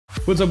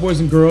What's up, boys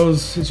and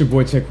girls? It's your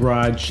boy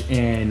TeKRaJ,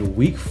 and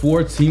week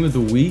 4 team of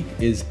the week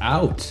is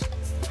out.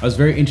 I was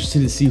very interested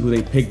to see who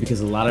they picked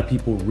because a lot of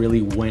people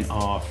really went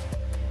off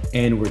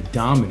and were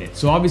dominant.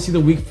 So obviously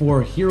the week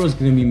 4 hero is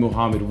going to be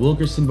Muhammad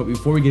Wilkerson, but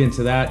before we get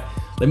into that,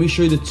 let me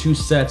show you the 2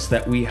 sets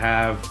that we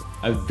have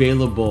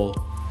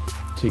available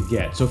to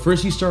get. So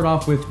first you start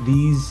off with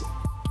these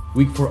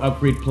week 4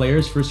 upgrade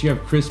players. First you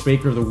have Chris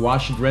Baker of the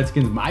Washington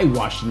Redskins, my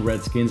Washington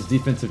Redskins,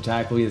 defensive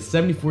tackle. He has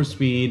 74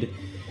 speed,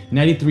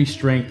 93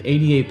 strength,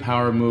 88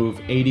 power move,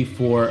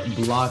 84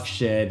 block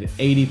shed,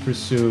 80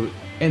 pursuit,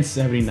 and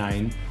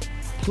 79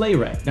 play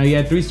rec. Now he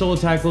had 3 solo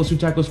tackles, 2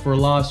 tackles for a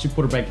loss, 2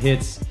 quarterback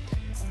hits,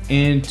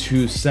 and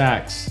 2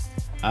 sacks.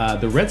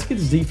 The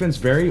Redskins defense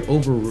very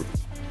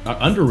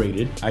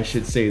underrated, I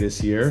should say,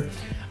 this year.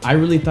 I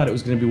really thought it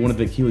was going to be one of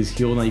the Achilles'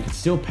 heel. Now you can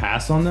still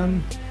pass on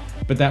them,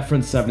 but that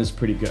front 7 is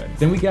pretty good.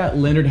 Then we got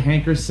Leonard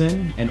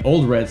Hankerson, an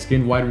old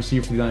Redskin, wide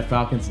receiver for the Atlanta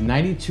Falcons,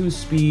 92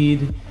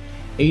 speed,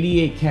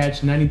 88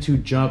 catch, 92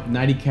 jump,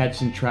 90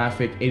 catch in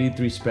traffic,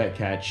 83 spec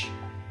catch.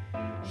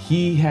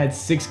 He had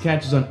 6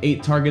 catches on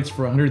 8 targets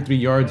for 103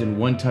 yards and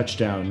 1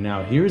 touchdown.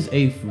 Now here's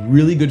a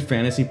really good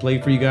fantasy play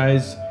for you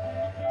guys.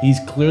 He's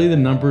clearly the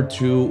number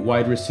 2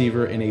 wide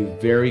receiver in a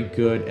very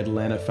good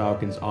Atlanta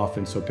Falcons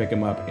offense, so pick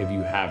him up if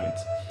you haven't.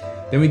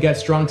 Then we got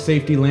strong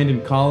safety Landon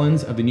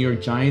Collins of the New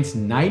York Giants,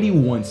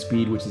 91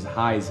 speed, which is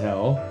high as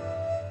hell.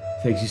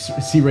 As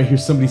you see right here,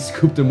 somebody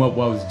scooped him up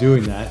while I was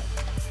doing that.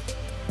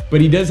 But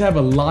he does have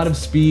a lot of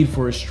speed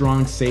for a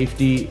strong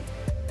safety.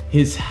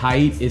 His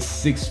height is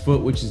 6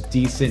 foot, which is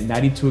decent.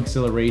 92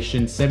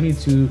 acceleration,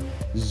 72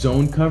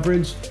 zone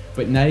coverage,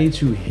 but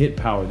 92 hit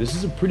power. This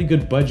is a pretty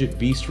good budget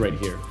beast right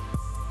here.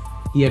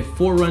 He had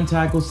 4 run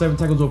tackles, 7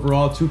 tackles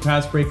overall, 2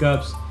 pass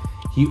breakups.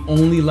 He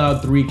only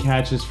allowed 3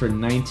 catches for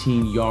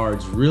 19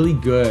 yards. Really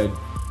good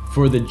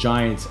for the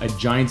Giants, a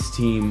Giants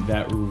team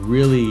that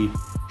really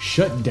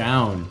shut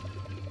down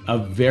a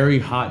very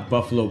hot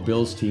Buffalo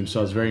Bills team, so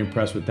I was very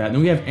impressed with that. And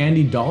then we have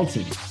Andy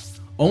Dalton,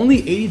 only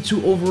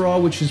 82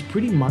 overall, which is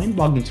pretty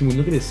mind-boggling to me when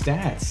you look at his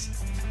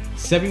stats.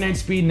 79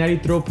 speed,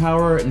 90 throw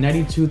power,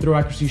 92 throw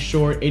accuracy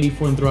short,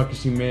 84 on throw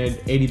accuracy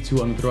mid,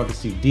 82 on the throw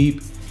accuracy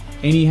deep,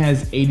 and he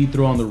has 80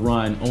 throw on the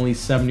run, only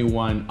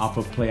 71 off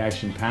of play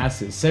action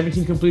passes.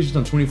 17 completions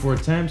on 24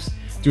 attempts,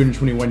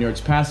 321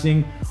 yards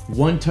passing,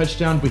 1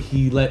 touchdown, but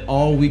he led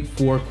all week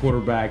 4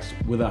 quarterbacks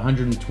with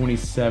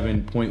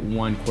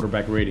 127.1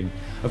 quarterback rating.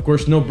 Of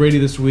course, no Brady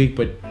this week,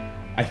 but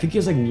I think he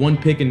has like 1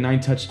 pick and 9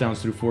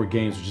 touchdowns through 4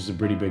 games, which is a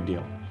pretty big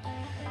deal.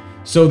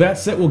 So that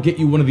set will get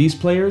you one of these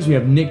players. We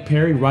have Nick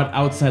Perry, right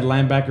outside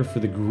linebacker for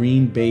the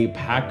Green Bay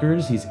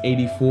Packers. He's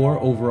 84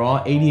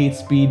 overall, 88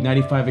 speed,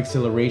 95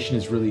 acceleration,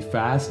 is really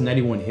fast,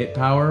 91 hit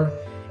power,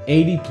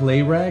 80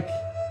 play rec,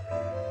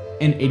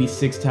 and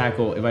 86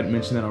 tackle, if I didn't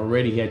mention that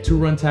already. He had 2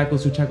 run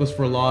tackles, 2 tackles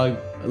for a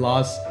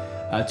loss,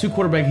 2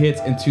 quarterback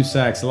hits, and 2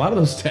 sacks. A lot of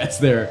those stats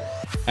there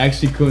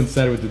actually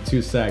coincided with the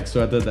 2 sacks,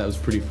 so I thought that was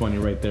pretty funny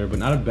right there, but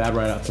not a bad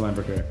ride out to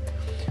linebacker.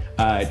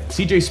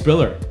 CJ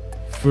Spiller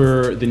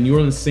for the New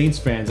Orleans Saints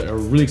fans that are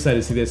really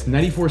excited to see this.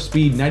 94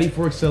 speed,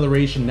 94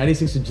 acceleration,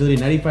 96 agility,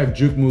 95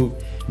 juke move,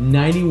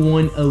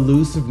 91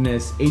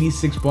 elusiveness,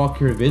 86 ball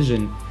carrier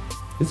vision.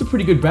 This is a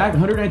pretty good back.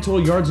 109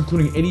 total yards,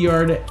 including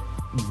 80-yard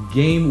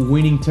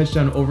game-winning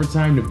touchdown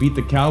overtime to beat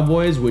the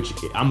Cowboys, which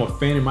I'm a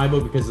fan in my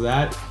book because of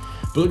that.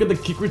 But look at the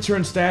kick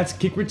return stats.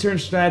 Kick return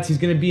stats, he's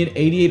going to be an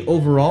 88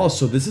 overall,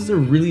 so this is a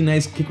really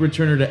nice kick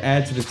returner to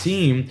add to the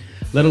team,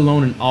 let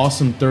alone an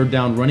awesome 3rd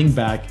down running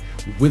back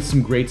with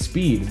some great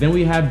speed. Then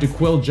we have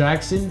DeQuell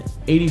Jackson,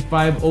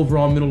 85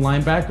 overall middle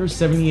linebacker,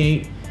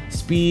 78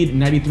 speed,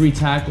 93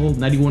 tackle,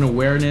 91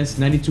 awareness,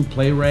 92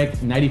 play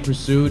rec, 90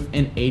 pursuit,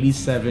 and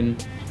 87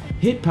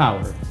 hit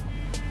power.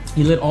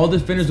 He led all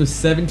defenders with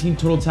 17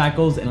 total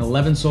tackles and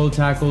 11 solo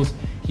tackles.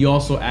 He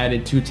also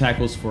added 2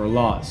 tackles for a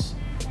loss.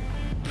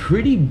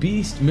 Pretty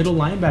beast middle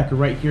linebacker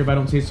right here, if I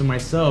don't say so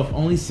myself.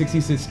 Only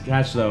 66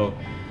 catch though,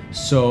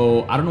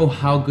 so I don't know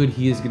how good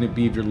he is going to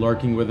be if you're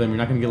lurking with him. You're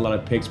not going to get a lot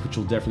of picks, but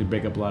you'll definitely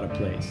break up a lot of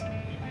plays.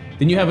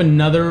 Then you have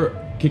another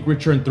kick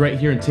return threat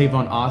here in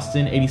Tavon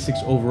Austin, 86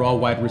 overall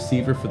wide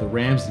receiver for the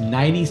Rams,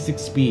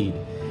 96 speed,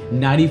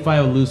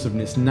 95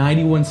 elusiveness,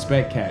 91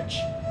 spec catch,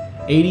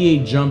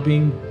 88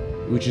 jumping,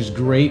 which is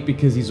great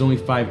because he's only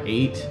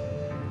 5'8".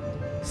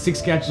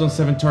 6 catches on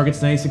 7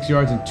 targets, 96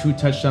 yards, and 2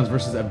 touchdowns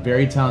versus a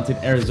very talented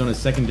Arizona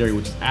secondary,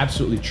 which is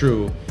absolutely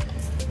true.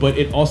 But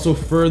it also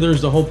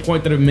furthers the whole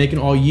point that I've been making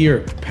all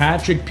year.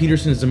 Patrick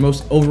Peterson is the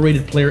most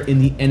overrated player in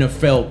the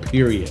NFL,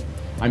 period.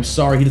 I'm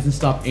sorry, he doesn't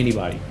stop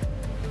anybody.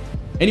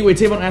 Anyway,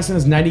 Tavon Austin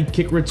has 90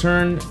 kick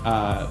return,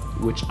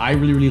 which I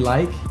really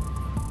like.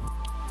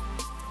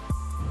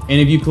 And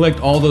if you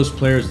collect all those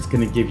players, it's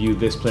going to give you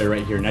this player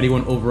right here.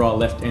 91 overall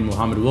left end,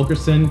 Muhammad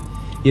Wilkerson.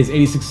 He has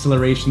 86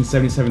 acceleration,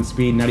 77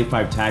 speed,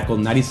 95 tackle,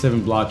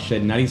 97 block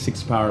shed,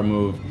 96 power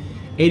move,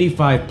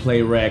 85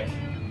 play rec,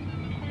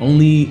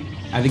 only,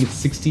 I think it's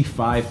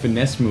 65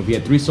 finesse move. He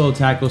had 3 solo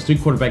tackles, 3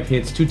 quarterback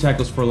hits, 2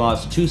 tackles for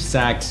loss, 2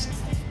 sacks,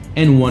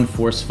 and 1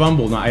 forced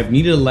fumble. Now, I've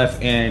needed a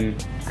left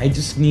end. I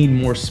just need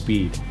more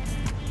speed.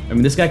 I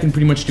mean, this guy can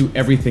pretty much do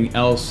everything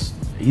else.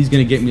 He's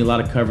going to get me a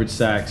lot of coverage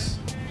sacks.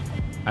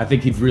 I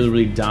think he'd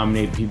really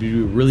dominate. He'd be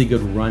a really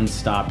good run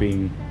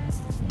stopping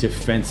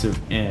defensive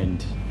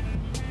end.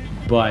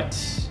 But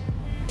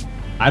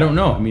I don't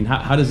know. I mean,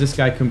 how does this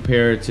guy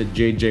compare to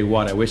J.J.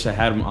 Watt? I wish I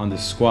had him on the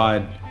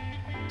squad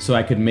so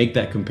I could make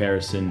that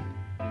comparison.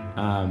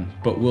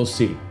 But we'll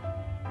see.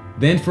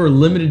 Then for a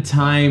limited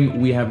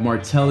time, we have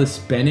Marcellus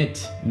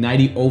Bennett,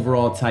 90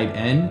 overall tight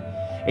end,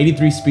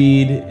 83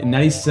 speed,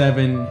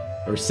 97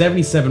 or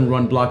 77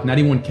 run block,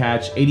 91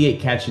 catch, 88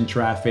 catch in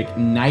traffic,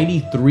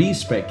 93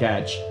 spec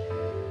catch,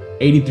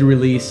 83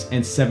 release,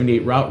 and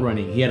 78 route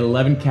running. He had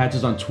 11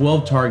 catches on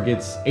 12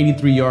 targets,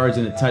 83 yards,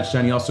 and a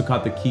touchdown. He also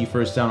caught the key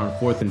first down on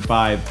 4th and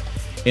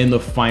 5 in the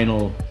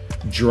final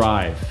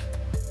drive.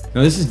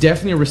 Now, this is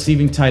definitely a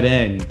receiving tight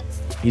end.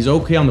 He's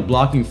okay on the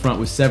blocking front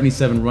with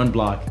 77 run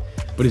block,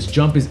 but his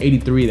jump is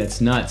 83.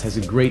 That's nuts. Has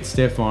a great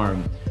stiff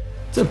arm.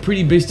 It's a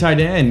pretty big tight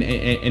end,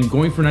 and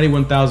going for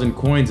 91,000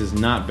 coins is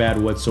not bad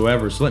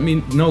whatsoever. So let me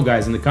know,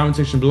 guys, in the comment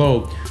section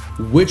below,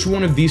 which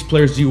one of these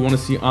players do you want to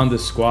see on the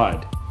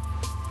squad?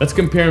 Let's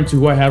compare him to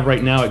who I have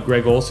right now at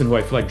Greg Olsen, who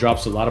I feel like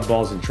drops a lot of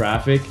balls in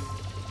traffic.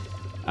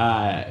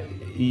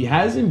 He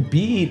hasn't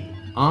beat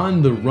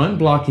on the run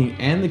blocking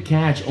and the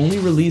catch. Only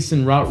release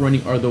and route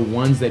running are the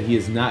ones that he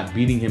is not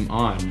beating him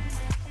on.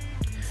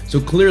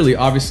 So clearly,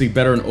 obviously,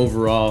 better in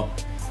overall.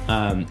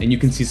 And you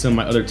can see some of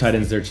my other tight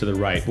ends there to the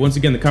right. But once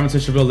again, the comment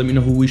section below, let me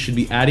know who we should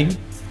be adding.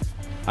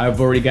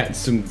 I've already gotten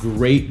some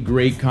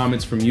great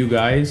comments from you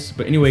guys.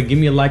 But anyway, give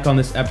me a like on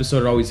this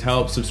episode. It always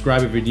helps.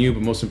 Subscribe if you're new,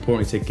 but most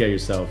importantly, take care of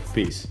yourself.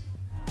 Peace.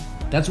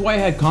 That's why I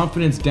had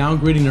confidence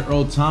downgrading to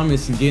Earl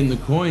Thomas and getting the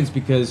coins,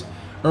 because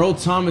Earl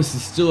Thomas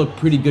is still a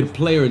pretty good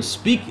player. And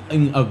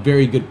speaking of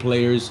very good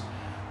players,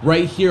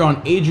 right here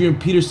on Adrian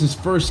Peterson's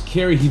first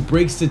carry, he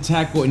breaks the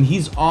tackle and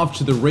he's off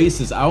to the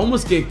races. I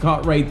almost get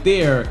caught right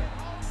there,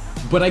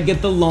 but I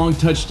get the long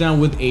touchdown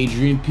with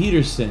Adrian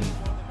Peterson.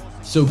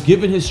 So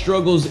given his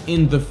struggles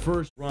in the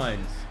first run,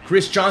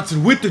 Chris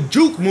Johnson with the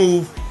juke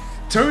move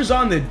turns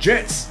on the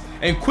Jets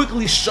and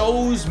quickly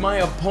shows my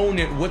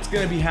opponent what's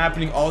going to be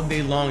happening all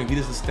day long if he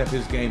doesn't step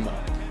his game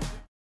up.